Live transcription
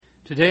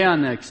Today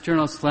on the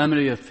external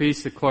solemnity of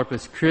Feast of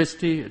Corpus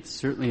Christi, it's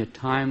certainly a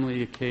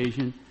timely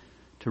occasion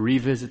to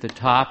revisit the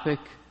topic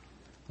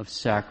of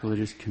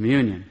sacrilegious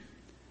communion.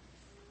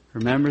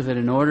 Remember that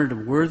in order to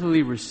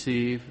worthily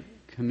receive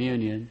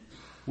communion,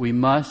 we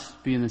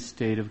must be in the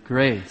state of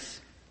grace.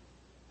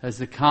 As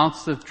the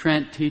Council of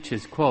Trent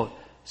teaches, quote,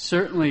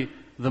 "Certainly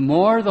the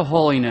more the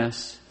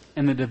holiness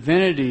and the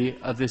divinity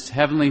of this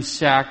heavenly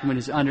sacrament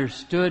is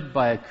understood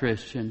by a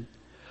Christian,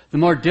 the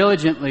more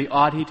diligently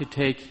ought he to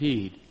take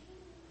heed,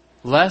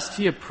 lest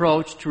he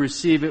approach to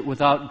receive it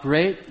without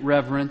great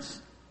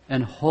reverence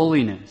and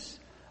holiness,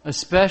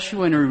 especially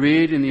when we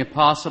read in the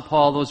Apostle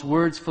Paul those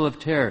words full of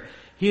terror,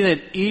 'He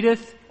that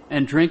eateth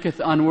and drinketh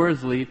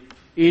unworthily,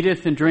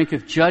 eateth and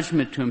drinketh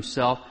judgment to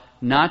himself,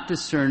 not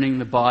discerning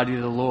the body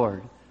of the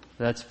Lord.'"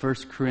 That's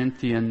 1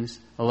 Corinthians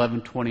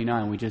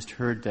 11:29. We just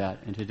heard that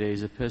in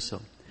today's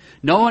epistle.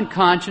 "No one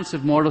conscious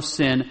of mortal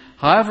sin,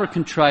 however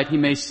contrite he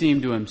may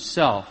seem to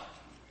himself,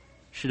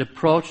 should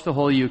approach the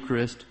Holy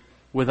Eucharist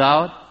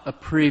without a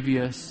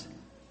previous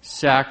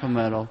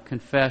sacramental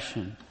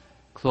confession."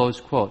 Close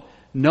quote.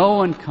 No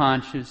one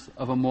conscious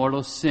of a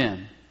mortal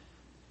sin,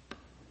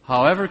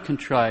 however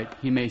contrite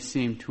he may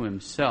seem to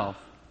himself,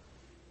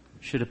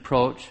 should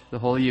approach the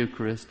Holy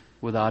Eucharist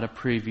without a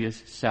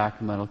previous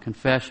sacramental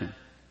confession.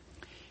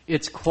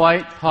 It's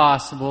quite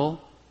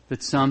possible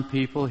that some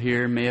people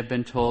here may have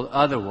been told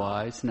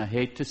otherwise, and I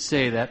hate to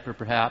say that, but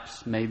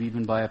perhaps maybe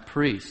even by a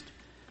priest.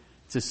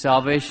 It's a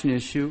salvation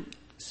issue,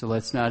 so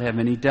let's not have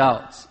any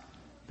doubts.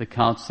 The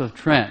Council of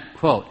Trent,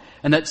 quote,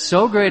 "And that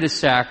so great a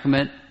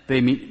sacrament they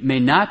may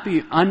not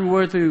be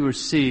unworthily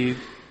received,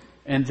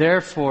 and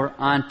therefore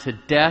unto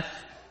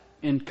death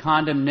in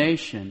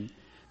condemnation,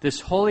 this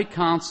Holy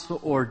Council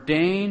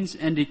ordains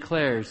and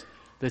declares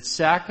that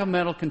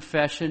sacramental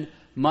confession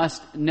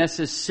must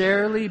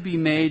necessarily be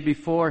made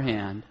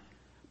beforehand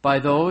by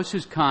those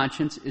whose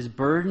conscience is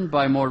burdened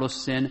by mortal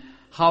sin,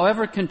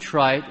 however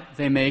contrite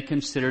they may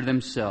consider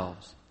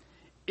themselves.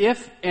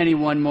 If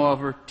anyone,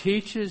 moreover,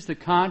 teaches the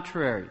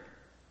contrary,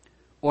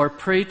 or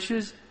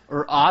preaches,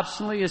 or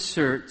obstinately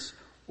asserts,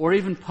 or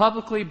even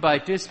publicly by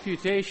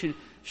disputation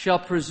shall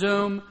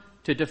presume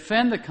to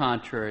defend the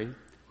contrary,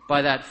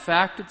 by that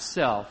fact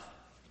itself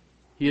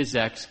he is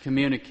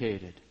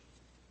excommunicated."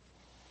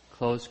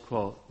 Close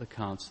quote, the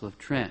Council of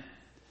Trent.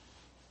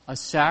 A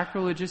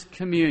sacrilegious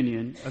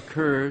communion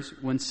occurs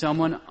when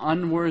someone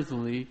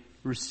unworthily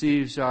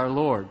receives our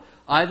Lord,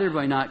 either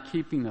by not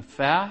keeping the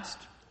fast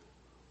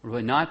or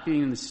by not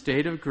being in the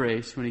state of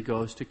grace when he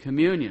goes to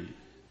communion.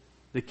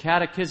 The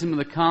Catechism of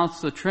the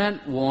Council of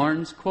Trent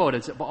warns, quote,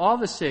 "As of all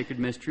the sacred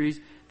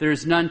mysteries, there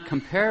is none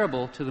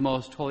comparable to the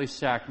most holy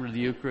sacrament of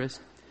the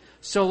Eucharist.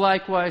 So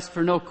likewise,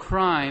 for no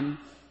crime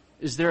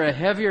is there a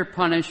heavier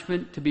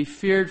punishment to be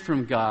feared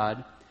from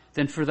God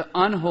than for the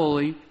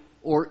unholy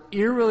or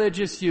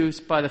irreligious use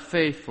by the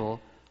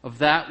faithful of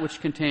that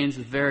which contains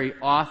the very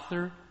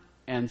author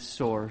and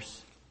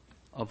source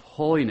of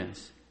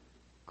holiness."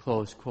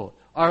 Close quote.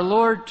 Our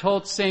Lord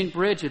told St.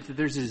 Bridget that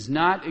there does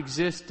not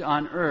exist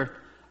on earth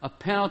a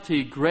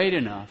penalty great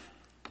enough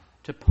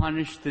to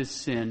punish this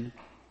sin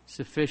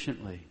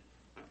sufficiently.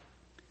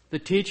 The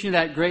teaching of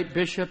that great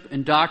bishop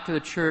and doctor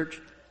of the church,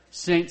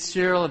 St.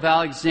 Cyril of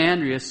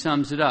Alexandria,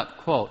 sums it up,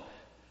 quote,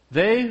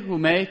 "They who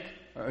make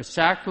a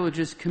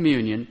sacrilegious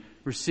communion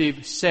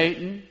receive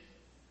Satan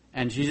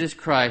and Jesus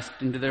Christ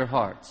into their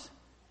hearts.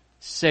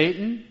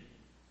 Satan,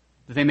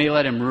 that they may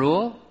let him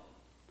rule,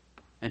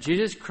 and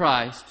Jesus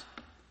Christ,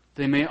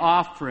 they may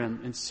offer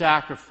him in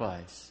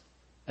sacrifice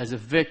as a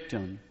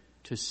victim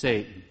to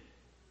Satan."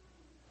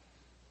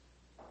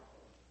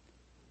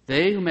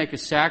 They who make a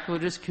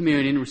sacrilegious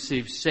communion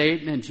receive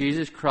Satan and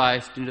Jesus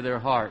Christ into their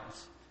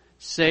hearts.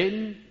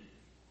 Satan,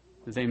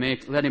 that they may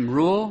let him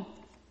rule,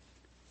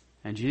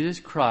 and Jesus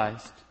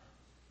Christ,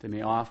 they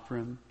may offer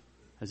him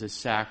as a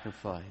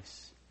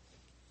sacrifice,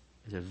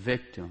 as a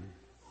victim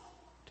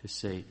to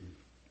Satan.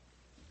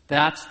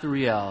 That's the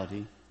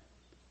reality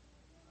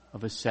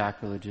of a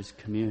sacrilegious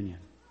communion.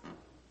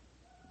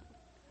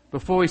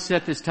 Before we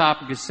set this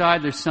topic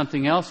aside, there's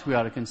something else we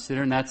ought to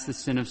consider, and that's the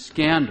sin of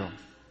scandal.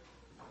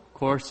 Of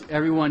course,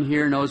 everyone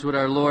here knows what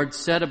our Lord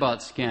said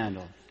about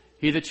scandal.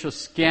 "He that shall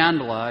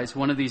scandalize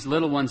one of these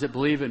little ones that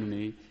believe in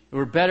me, it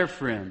were better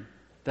for him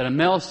that a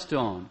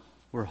millstone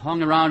were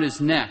hung around his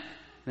neck,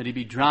 that he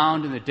be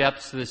drowned in the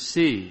depths of the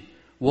sea.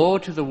 Woe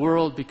to the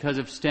world because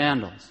of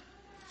scandals.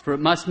 For it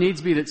must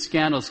needs be that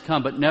scandals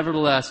come, but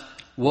nevertheless,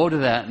 woe to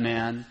that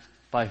man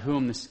by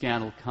whom the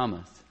scandal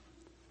cometh."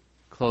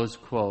 Close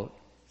quote,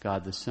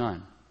 God the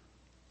Son.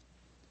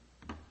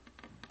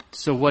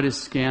 So what is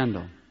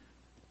scandal?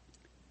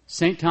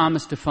 St.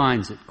 Thomas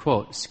defines it,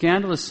 quote,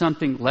 "Scandal is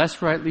something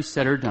less rightly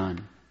said or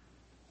done,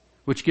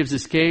 which gives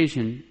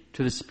occasion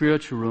to the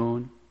spiritual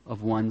ruin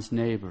of one's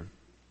neighbor."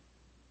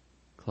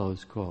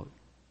 Close quote.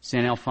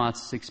 St.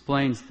 Alphonsus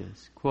explains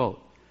this,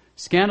 quote,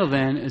 "Scandal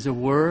then is a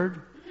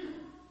word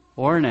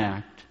or an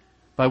act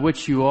by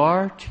which you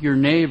are to your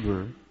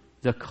neighbor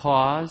the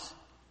cause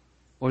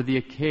or the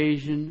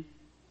occasion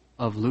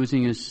of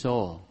losing his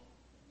soul.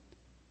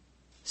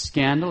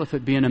 Scandal, if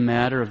it be in a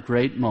matter of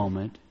great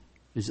moment,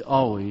 is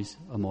always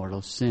a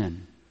mortal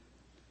sin.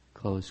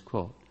 Close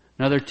quote.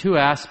 Now there are two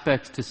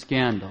aspects to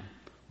scandal.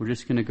 We're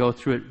just going to go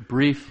through it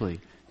briefly.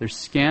 There's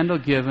scandal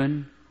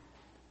given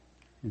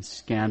and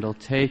scandal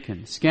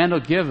taken.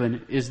 Scandal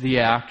given is the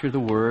act or the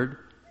word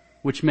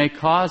which may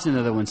cause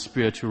another one's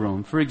spiritual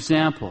ruin. For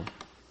example,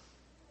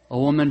 a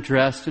woman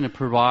dressed in a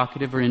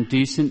provocative or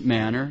indecent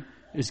manner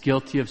is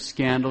guilty of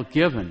scandal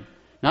given,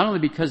 not only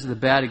because of the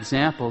bad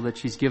example that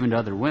she's given to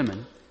other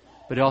women,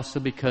 but also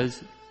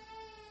because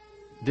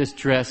this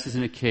dress is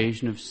an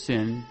occasion of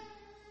sin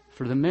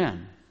for the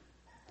men.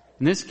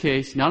 In this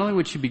case, not only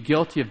would she be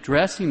guilty of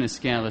dressing in a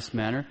scandalous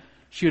manner,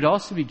 she would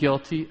also be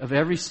guilty of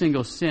every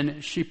single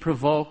sin she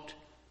provoked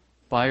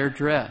by her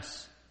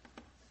dress,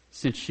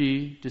 since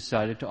she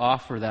decided to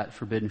offer that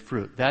forbidden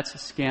fruit. That's a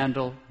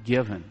scandal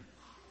given.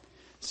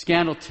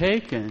 Scandal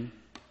taken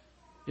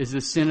is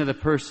the sin of the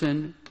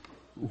person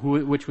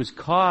which was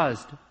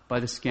caused by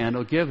the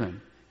scandal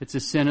given. It's the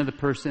sin of the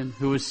person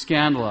who was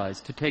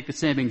scandalized. To take the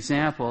same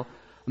example,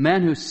 a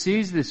man who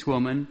sees this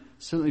woman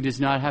certainly does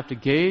not have to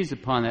gaze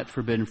upon that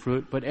forbidden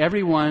fruit, but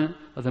every one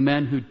of the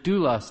men who do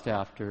lust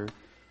after her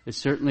is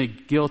certainly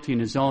guilty in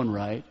his own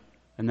right,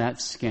 and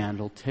that's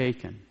scandal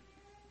taken.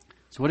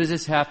 So what does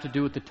this have to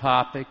do with the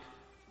topic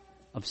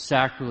of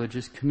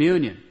sacrilegious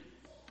communion?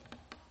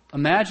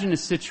 Imagine a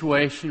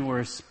situation where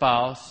a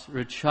spouse or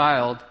a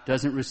child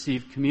doesn't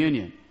receive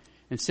communion.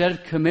 Instead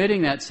of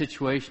committing that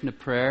situation to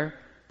prayer,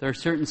 there are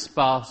certain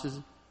spouses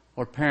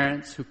or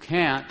parents who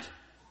can't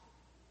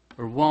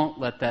or won't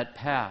let that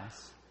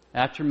pass.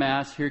 After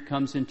Mass, here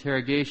comes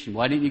interrogation.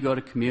 Why didn't you go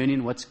to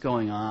communion? What's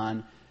going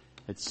on?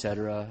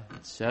 Etc.,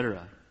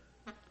 etc.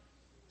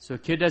 So a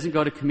kid doesn't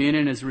go to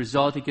communion. As a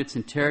result, he gets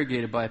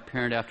interrogated by a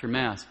parent after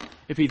Mass.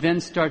 If he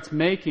then starts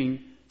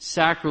making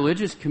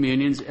sacrilegious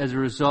communions as a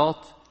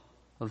result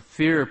of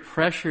fear or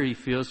pressure he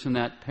feels from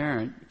that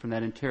parent, from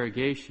that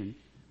interrogation,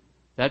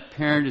 that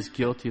parent is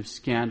guilty of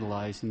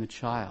scandalizing the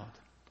child.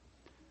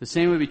 The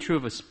same would be true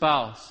of a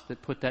spouse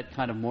that put that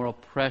kind of moral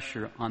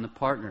pressure on the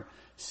partner.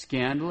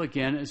 Scandal,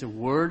 again, is a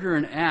word or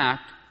an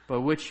act by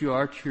which you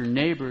are to your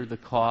neighbor the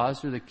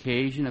cause or the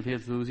occasion of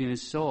his losing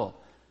his soul.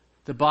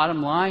 The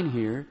bottom line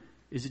here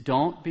is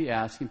don't be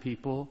asking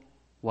people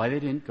why they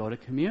didn't go to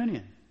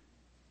communion.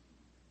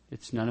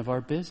 It's none of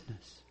our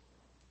business.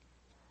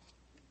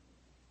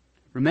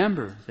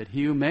 Remember that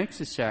he who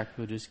makes a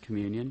sacrilegious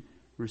communion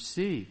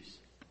receives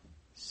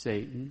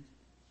Satan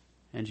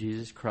and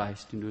Jesus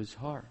Christ into his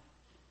heart.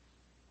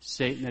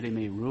 Satan that he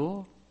may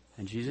rule,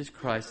 and Jesus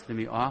Christ that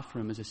he may offer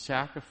him as a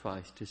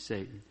sacrifice to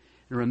Satan.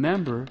 And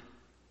remember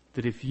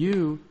that if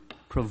you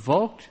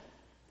provoked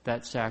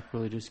that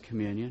sacrilegious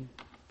communion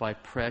by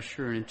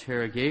pressure and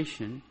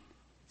interrogation,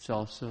 it's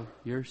also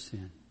your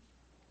sin.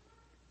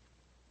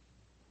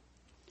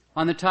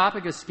 On the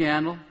topic of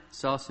scandal,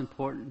 it's also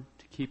important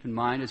to keep in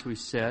mind, as we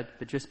said,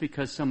 that just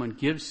because someone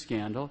gives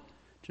scandal,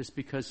 just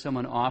because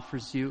someone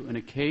offers you an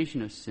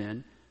occasion of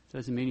sin,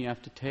 doesn't mean you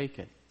have to take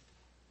it.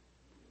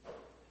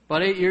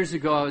 About 8 years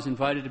ago, I was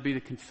invited to be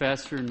the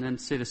confessor and then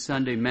say the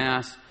Sunday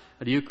Mass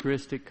at a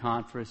Eucharistic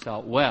conference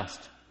out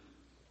west.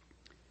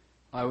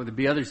 I would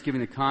be others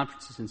giving the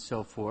conferences and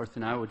so forth,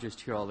 and I would just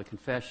hear all the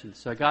confessions.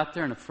 So I got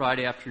there on a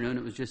Friday afternoon.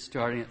 It was just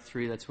starting at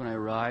 3. That's when I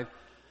arrived.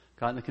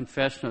 Got in the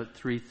confessional at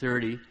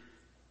 3:30,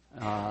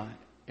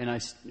 and I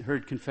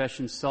heard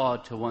confessions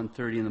solid till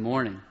 1:30 in the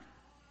morning.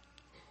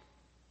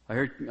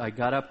 I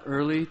got up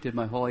early, did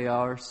my holy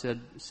hour, said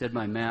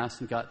my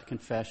Mass, and got to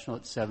confessional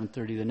at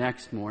 7:30 the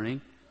next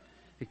morning.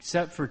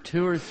 Except for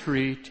 2 or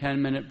 3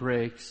 10-minute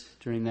breaks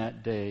during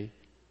that day,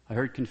 I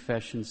heard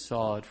confessions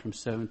solid from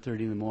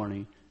 7:30 in the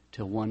morning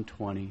till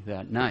 1:20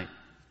 that night.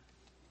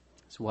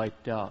 It's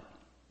wiped out.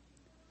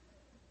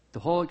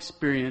 The whole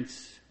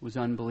experience was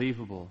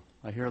unbelievable.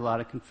 I hear a lot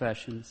of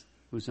confessions.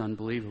 It was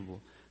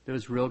unbelievable. There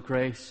was real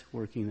grace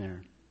working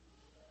there.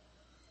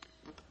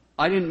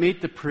 I didn't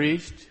meet the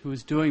priest who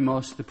was doing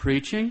most of the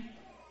preaching.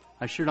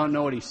 I sure don't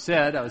know what he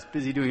said. I was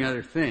busy doing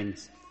other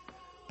things.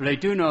 But I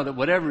do know that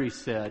whatever he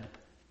said,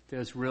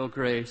 there's real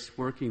grace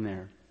working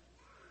there.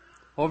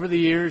 Over the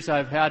years,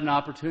 I've had an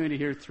opportunity to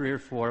hear 3 or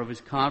 4 of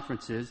his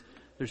conferences.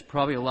 There's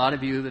probably a lot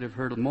of you that have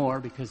heard more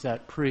because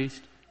that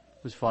priest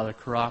was Father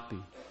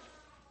Karapi.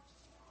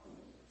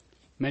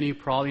 Many of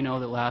you probably know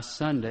that last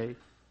Sunday,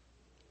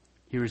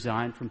 he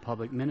resigned from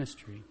public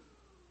ministry.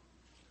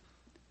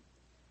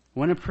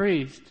 When a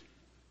priest,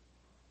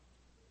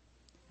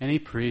 any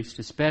priest,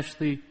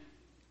 especially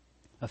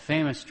a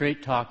famous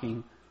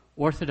straight-talking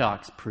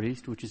Orthodox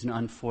priest, which is an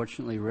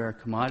unfortunately rare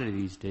commodity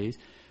these days,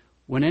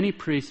 when any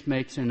priest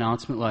makes an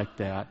announcement like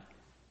that,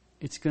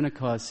 it's going to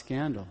cause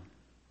scandal.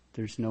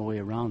 There's no way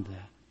around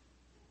that.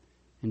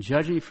 And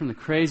judging from the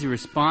crazy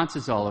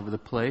responses all over the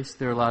place,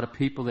 there are a lot of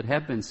people that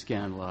have been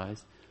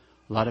scandalized,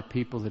 a lot of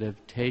people that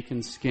have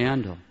taken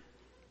scandal.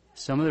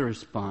 Some of the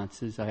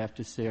responses, I have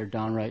to say, are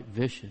downright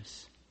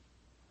vicious.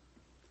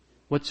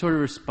 What sort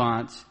of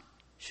response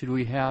should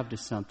we have to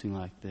something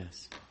like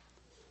this?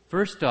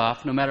 First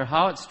off, no matter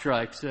how it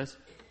strikes us,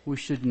 we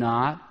should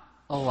not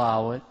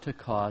allow it to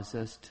cause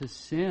us to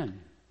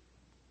sin.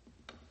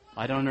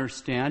 I don't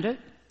understand it.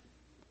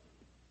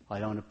 I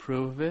don't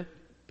approve of it.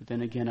 But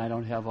then again, I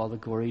don't have all the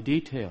gory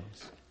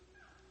details.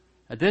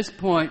 At this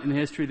point in the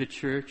history of the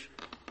church,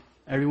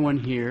 everyone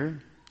here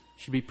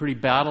should be pretty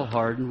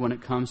battle-hardened when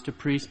it comes to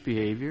priest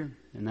behavior,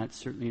 and that's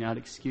certainly not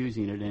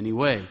excusing it in any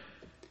way.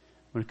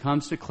 When it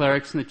comes to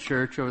clerics in the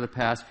church over the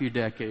past few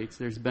decades,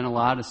 there's been a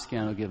lot of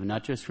scandal given,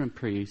 not just from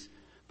priests,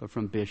 but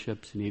from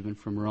bishops and even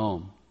from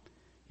Rome.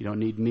 You don't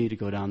need me to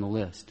go down the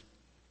list.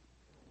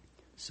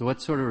 So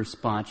what sort of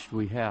response should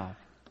we have?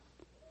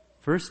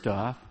 First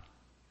off,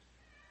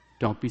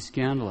 don't be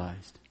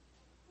scandalized.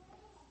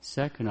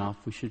 Second off,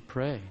 we should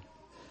pray.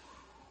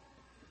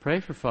 Pray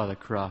for Father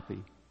Carapi.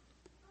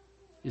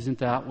 Isn't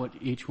that what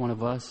each one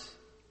of us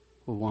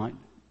will want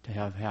to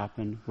have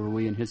happen were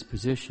we in his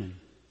position?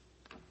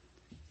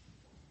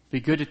 It'd be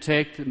good to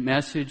take the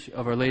message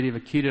of Our Lady of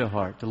Akita to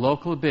heart. The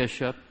local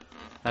bishop,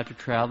 after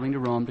traveling to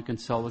Rome to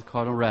consult with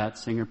Cardinal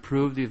Ratzinger,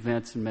 proved the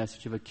events and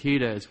message of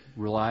Akita as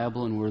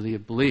reliable and worthy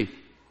of belief.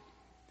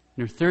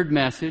 In her third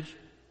message,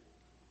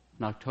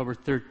 on October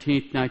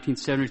 13th,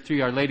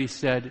 1973, Our Lady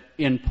said,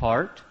 in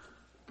part,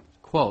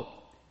 quote,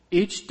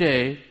 each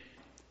day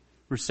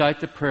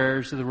recite the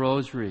prayers of the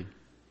Rosary.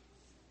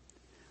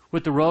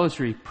 With the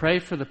Rosary, pray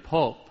for the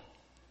Pope,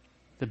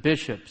 the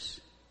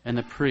bishops, and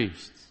the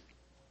priests.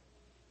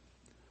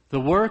 The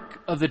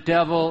work of the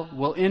devil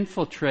will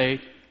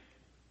infiltrate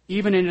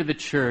even into the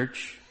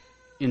church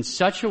in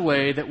such a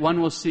way that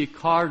one will see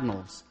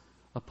cardinals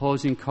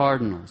opposing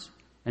cardinals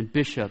and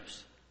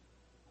bishops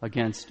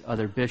against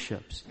other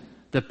bishops.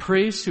 The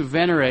priests who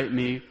venerate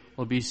me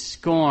will be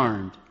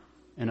scorned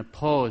and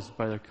opposed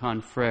by their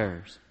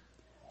confreres.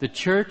 The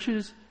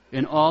churches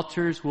and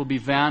altars will be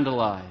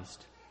vandalized.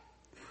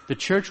 The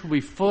church will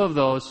be full of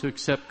those who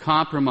accept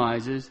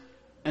compromises,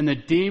 and the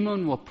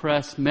demon will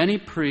press many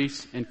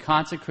priests and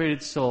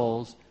consecrated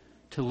souls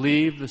to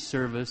leave the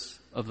service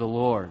of the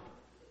Lord.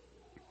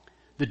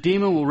 The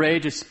demon will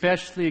rage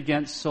especially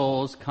against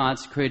souls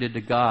consecrated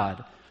to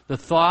God. The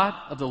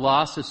thought of the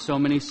loss of so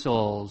many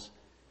souls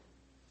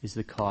is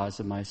the cause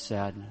of my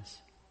sadness.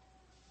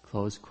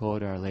 Close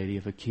quote, Our Lady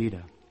of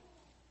Akita.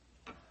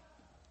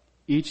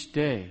 Each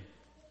day,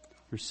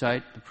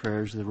 recite the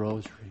prayers of the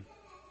Rosary.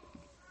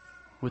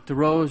 With the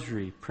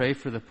Rosary, pray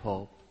for the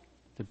Pope,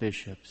 the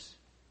bishops,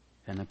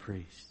 and the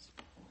priests.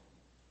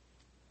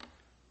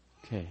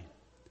 Okay.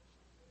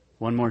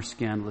 One more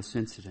scandalous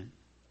incident.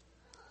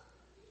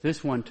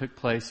 This one took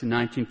place in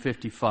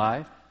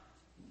 1955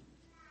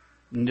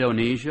 in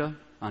Indonesia,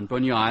 on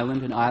Borneo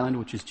Island, an island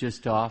which is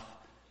just off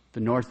the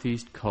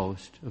northeast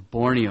coast of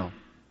Borneo.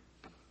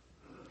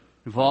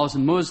 It involves a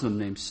Muslim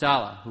named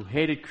Salah who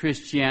hated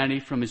Christianity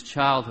from his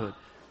childhood.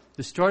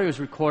 The story was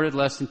recorded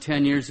less than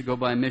 10 years ago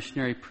by a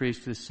missionary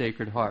priest of the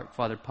Sacred Heart,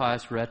 Father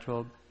Pius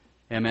Retrobe,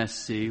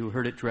 MSc, who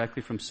heard it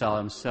directly from Salah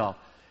himself.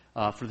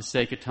 For the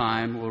sake of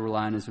time, we'll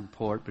rely on his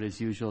report, but as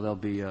usual, there'll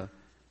be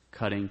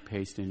cutting,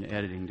 pasting, and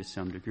editing to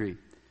some degree.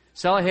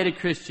 Salah hated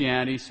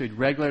Christianity, so he'd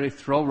regularly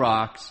throw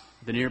rocks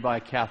at the nearby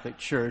Catholic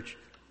church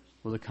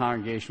while the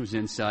congregation was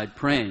inside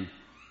praying.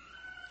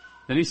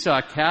 Then he saw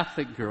a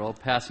Catholic girl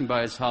passing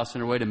by his house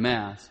on her way to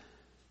Mass,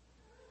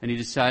 and he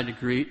decided to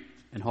greet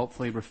and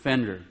hopefully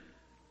befriend her.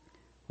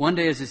 One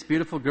day, as this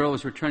beautiful girl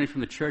was returning from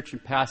the church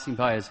and passing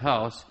by his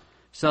house,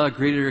 Salah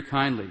greeted her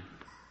kindly.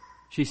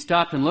 She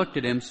stopped and looked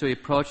at him, so he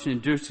approached and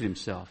introduced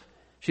himself.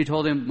 She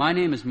told him, "My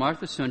name is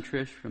Martha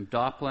Suntrish from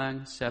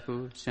Doplang,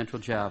 Cepu, Central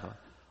Java.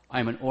 I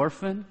am an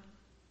orphan,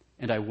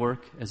 and I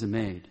work as a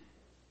maid."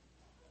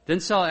 Then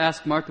Salah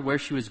asked Martha where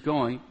she was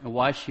going and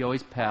why she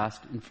always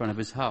passed in front of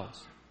his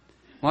house.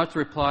 Martha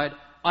replied,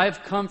 "I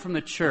have come from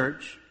the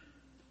church,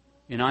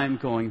 and I am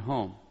going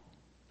home.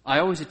 I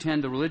always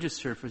attend the religious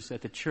service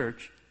at the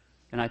church,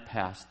 and I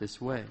pass this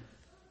way."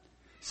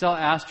 Salah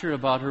asked her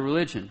about her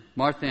religion.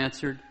 Martha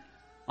answered,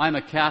 "I'm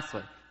a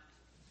Catholic."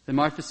 Then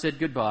Martha said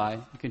goodbye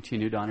and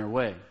continued on her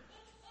way.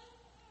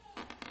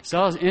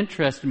 Salah's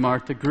interest in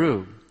Martha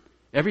grew.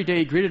 Every day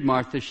he greeted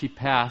Martha as she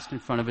passed in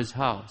front of his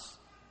house.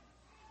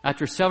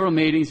 After several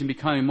meetings and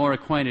becoming more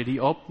acquainted, he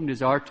opened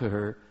his heart to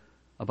her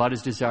about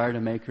his desire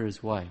to make her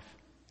his wife.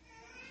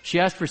 She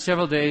asked for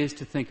several days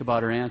to think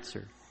about her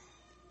answer.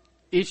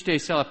 Each day,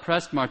 Salah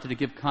pressed Martha to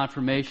give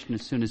confirmation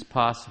as soon as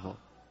possible.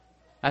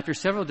 After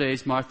several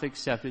days, Martha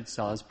accepted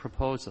Salah's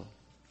proposal.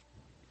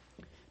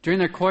 During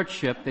their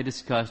courtship, they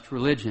discussed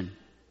religion.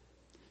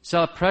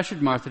 Salah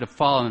pressured Martha to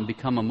follow him and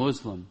become a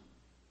Muslim.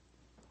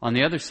 On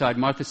the other side,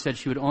 Martha said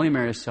she would only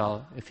marry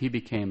Salah if he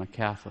became a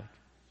Catholic.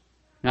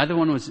 Neither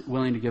one was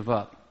willing to give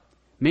up.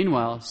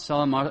 Meanwhile,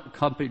 Salah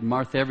accompanied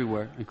Martha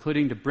everywhere,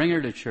 including to bring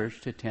her to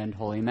church to attend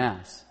Holy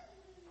Mass.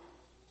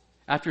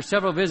 After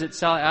several visits,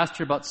 Salah asked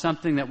her about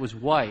something that was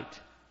white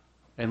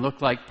and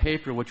looked like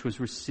paper, which was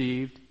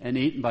received and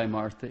eaten by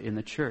Martha in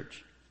the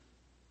church.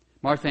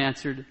 Martha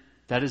answered,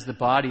 "That is the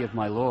body of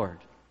my Lord.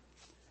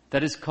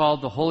 That is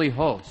called the Holy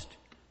Host,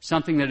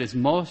 something that is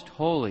most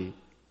holy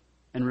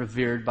and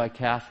revered by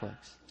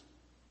Catholics."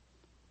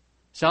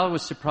 Salah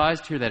was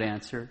surprised to hear that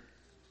answer,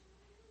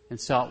 and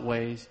sought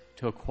ways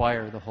to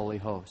acquire the Holy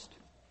Host.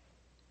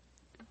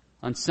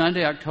 On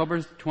Sunday, October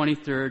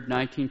 23rd,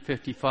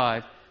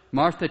 1955,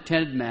 Martha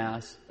attended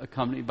Mass,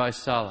 accompanied by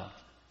Sala.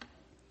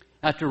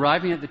 After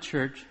arriving at the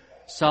church,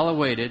 Sala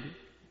waited,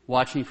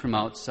 watching from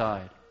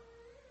outside.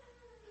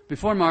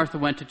 Before Martha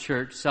went to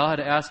church, Sala had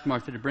asked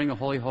Martha to bring a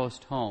Holy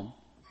Host home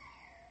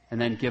and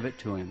then give it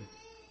to him.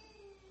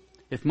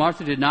 If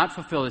Martha did not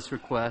fulfill this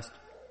request,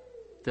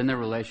 then their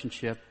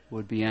relationship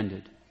would be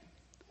ended.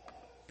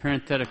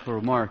 Parenthetical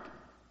remark: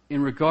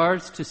 in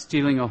regards to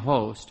stealing a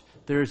host,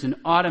 there is an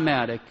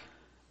automatic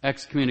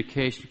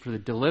excommunication for the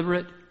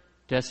deliberate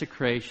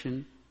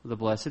desecration of the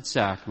Blessed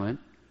Sacrament,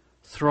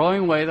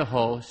 throwing away the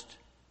host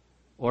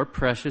or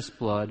precious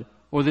blood,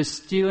 or the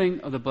stealing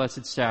of the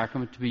Blessed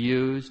Sacrament to be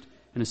used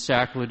in a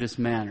sacrilegious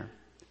manner.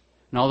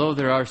 And although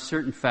there are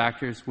certain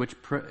factors which,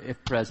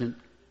 if present,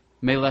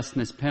 may lessen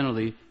this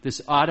penalty,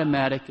 this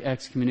automatic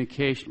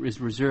excommunication is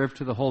reserved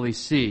to the Holy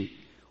See,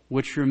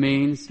 which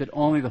means that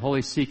only the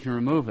Holy See can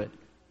remove it.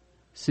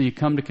 So you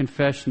come to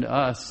confession to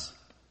us,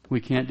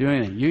 we can't do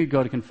anything. You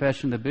go to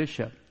confession to the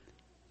bishop.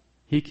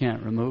 He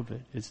can't remove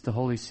it. It's the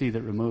Holy See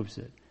that removes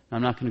it.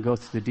 I'm not going to go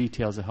through the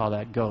details of how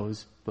that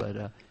goes,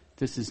 but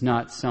this is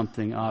not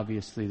something,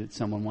 obviously, that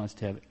someone wants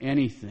to have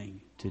anything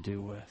to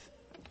do with.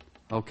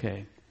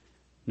 Okay.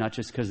 Not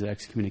just because of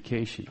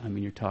excommunication. I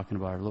mean, you're talking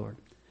about our Lord.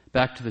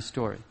 Back to the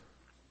story.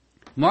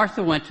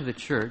 Martha went to the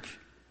church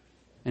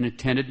and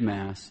attended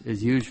Mass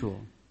as usual.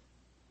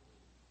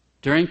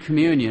 During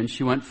communion,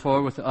 she went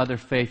forward with the other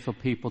faithful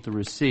people to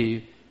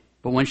receive,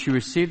 but when she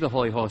received the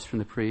Holy Host from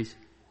the priest,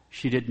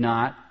 she did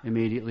not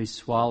immediately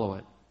swallow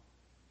it.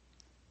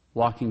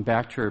 Walking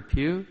back to her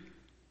pew,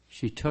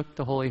 she took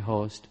the Holy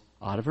Host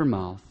out of her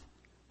mouth,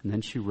 and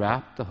then she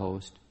wrapped the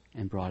host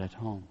and brought it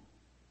home.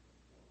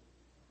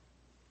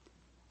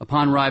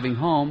 Upon arriving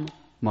home,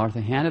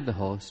 Martha handed the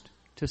host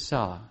to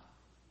Sala.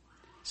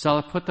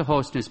 Sala put the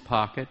host in his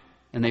pocket,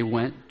 and they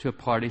went to a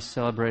party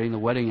celebrating the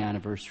wedding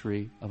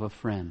anniversary of a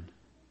friend.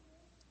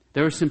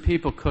 There were some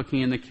people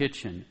cooking in the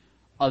kitchen.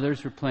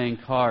 Others were playing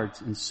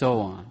cards, and so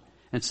on.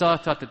 And Sala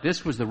thought that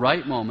this was the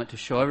right moment to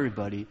show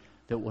everybody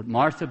that what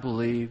Martha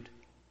believed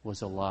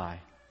was a lie.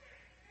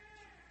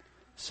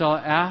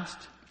 Sala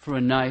asked for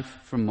a knife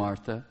from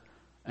Martha,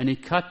 and he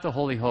cut the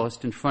Holy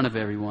Host in front of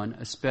everyone,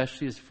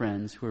 especially his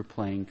friends who were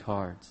playing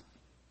cards.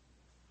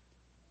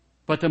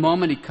 But the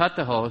moment he cut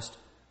the host,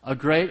 a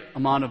great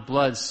amount of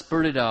blood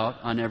spurted out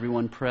on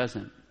everyone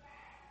present.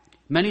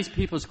 Many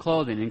people's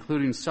clothing,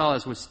 including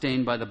Sala's, was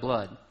stained by the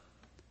blood.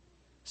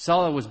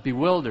 Sala was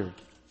bewildered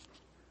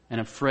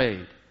and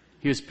afraid.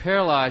 He was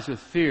paralyzed with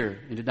fear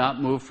and did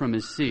not move from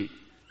his seat.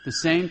 The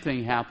same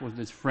thing happened with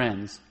his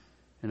friends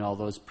and all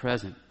those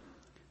present.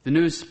 The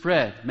news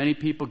spread. Many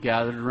people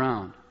gathered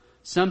around.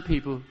 Some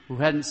people who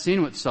hadn't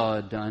seen what Sala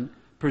had done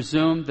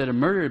presumed that a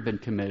murder had been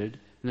committed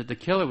and that the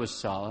killer was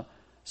Sala,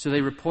 so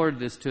they reported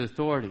this to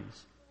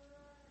authorities.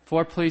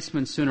 4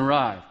 policemen soon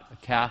arrived, a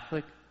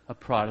Catholic, a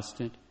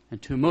Protestant,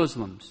 and 2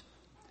 Muslims.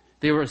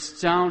 They were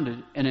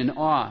astounded and in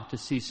awe to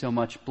see so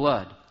much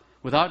blood.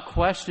 Without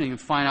questioning and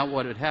finding out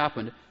what had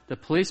happened, the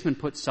policemen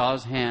put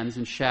Sala's hands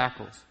in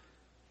shackles.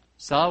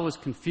 Sala was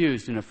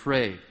confused and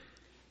afraid.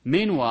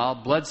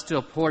 Meanwhile, blood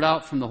still poured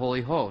out from the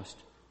Holy Host.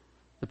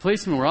 The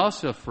policemen were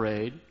also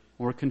afraid and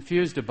were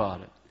confused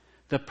about it.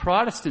 The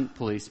Protestant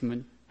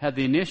policeman had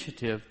the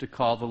initiative to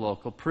call the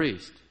local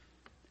priest.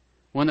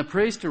 When the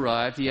priest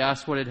arrived, he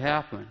asked what had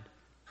happened,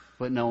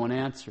 but no one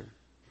answered.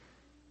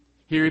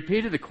 He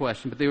repeated the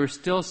question, but they were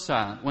still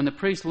silent. When the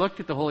priest looked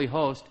at the Holy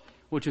Host,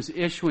 which was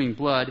issuing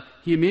blood,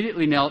 he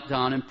immediately knelt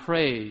down and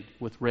prayed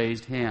with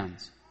raised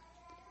hands.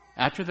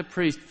 After the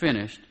priest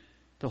finished,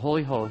 the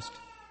Holy Host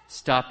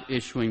stopped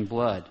issuing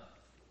blood.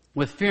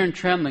 With fear and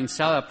trembling,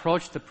 Sala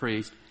approached the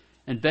priest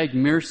and begged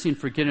mercy and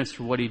forgiveness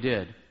for what he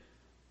did.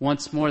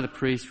 Once more the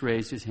priest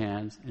raised his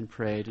hands and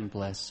prayed and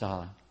blessed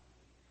Sala.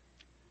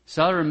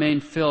 Sala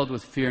remained filled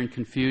with fear and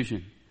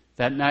confusion.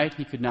 That night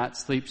he could not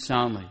sleep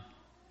soundly.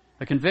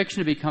 A conviction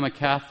to become a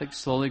Catholic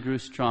slowly grew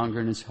stronger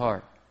in his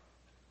heart.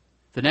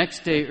 The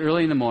next day,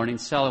 early in the morning,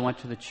 Sala went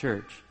to the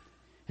church.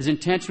 His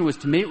intention was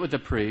to meet with the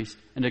priest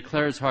and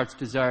declare his heart's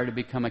desire to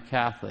become a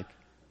Catholic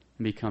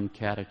and become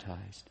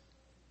catechized.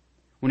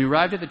 When he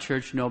arrived at the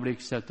church, nobody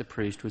except the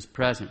priest was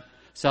present.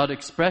 Sala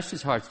expressed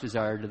his heart's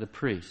desire to the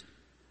priest.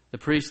 The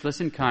priest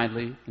listened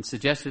kindly and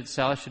suggested that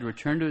Sala should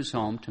return to his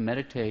home to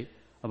meditate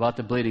about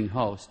the bleeding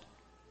host.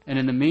 And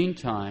in the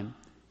meantime,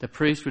 the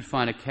priest would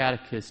find a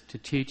catechist to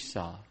teach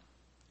Sala.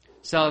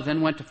 Sala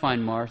then went to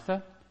find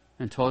Martha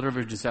and told her of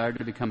her desire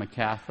to become a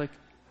Catholic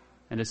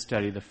and to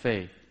study the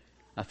faith.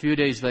 A few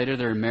days later,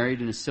 they were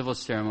married in a civil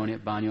ceremony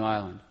at Banyu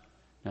Island.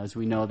 Now, as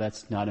we know,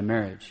 that's not a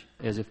marriage,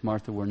 as if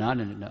Martha were not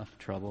in enough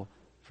trouble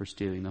for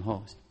stealing the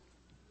host.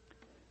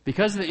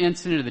 Because of the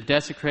incident of the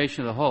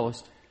desecration of the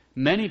host,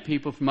 many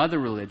people from other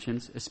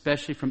religions,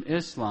 especially from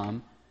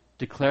Islam,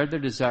 declared their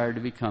desire to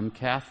become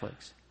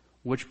Catholics,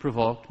 which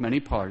provoked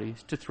many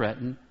parties to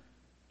threaten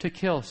to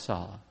kill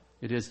Sala.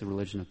 It is the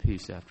religion of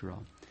peace, after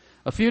all.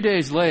 A few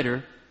days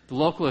later, the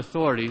local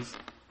authorities,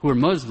 who were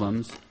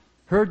Muslims,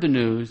 heard the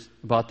news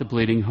about the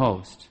bleeding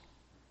host.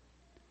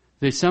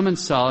 They summoned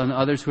Saul and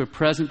others who were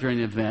present during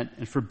the event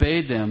and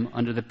forbade them,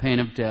 under the pain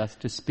of death,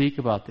 to speak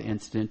about the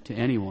incident to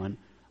anyone,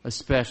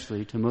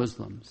 especially to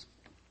Muslims.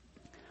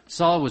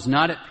 Saul was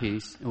not at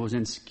peace and was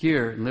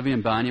insecure in living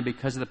in Banya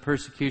because of the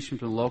persecution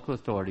from the local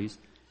authorities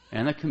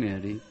and the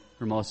community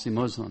were mostly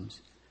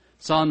Muslims.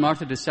 Saul and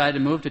Martha decided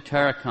to move to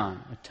Tarakan,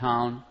 a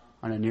town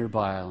on a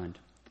nearby island.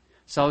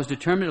 Saul was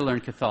determined to learn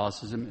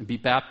Catholicism and be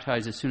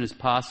baptized as soon as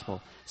possible,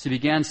 so he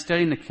began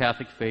studying the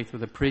Catholic faith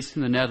with a priest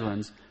from the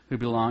Netherlands who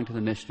belonged to the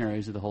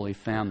missionaries of the Holy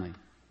Family.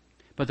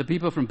 But the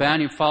people from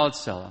Banya followed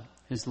Saul.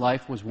 His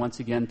life was once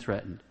again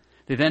threatened.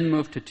 They then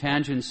moved to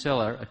Tanjung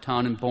Silar, a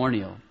town in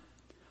Borneo.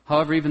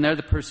 However, even there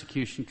the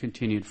persecution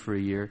continued for a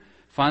year.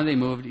 Finally, they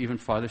moved even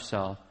farther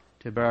south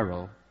to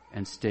Barrow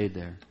and stayed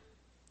there.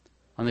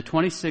 On the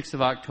 26th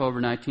of October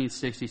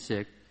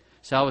 1966,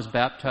 Saul was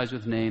baptized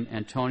with the name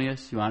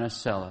Antonius Ioannis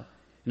Sella,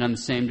 and on the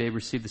same day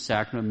received the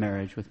sacrament of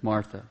marriage with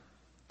Martha.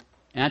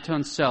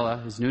 Anton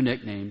Sella, his new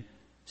nickname,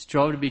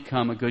 strove to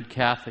become a good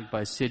Catholic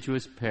by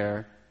assiduous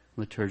prayer and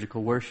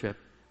liturgical worship,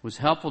 was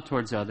helpful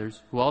towards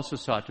others who also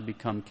sought to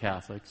become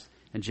Catholics,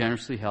 and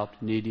generously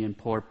helped needy and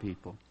poor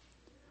people.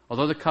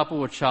 Although the couple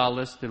were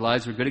childless, their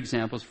lives were good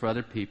examples for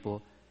other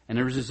people, and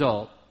as a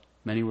result,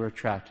 many were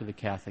attracted to the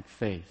Catholic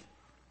faith.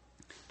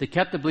 They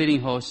kept the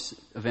bleeding host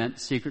event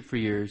secret for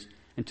years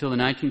until the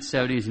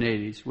 1970s and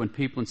 80s, when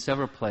people in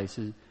several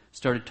places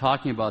started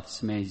talking about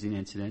this amazing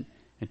incident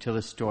until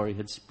the story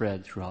had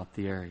spread throughout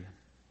the area.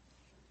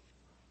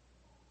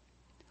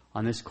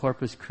 On this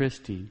Corpus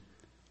Christi,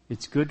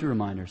 it's good to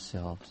remind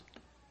ourselves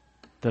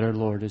that our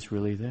Lord is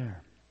really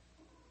there.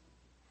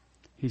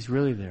 He's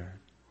really there.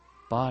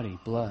 Body,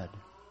 blood,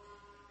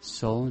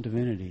 soul, and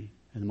divinity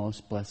in the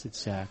most blessed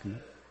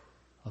sacrament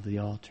of the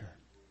altar.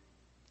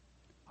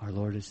 Our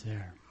Lord is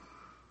there.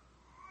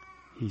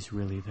 He's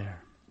really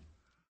there.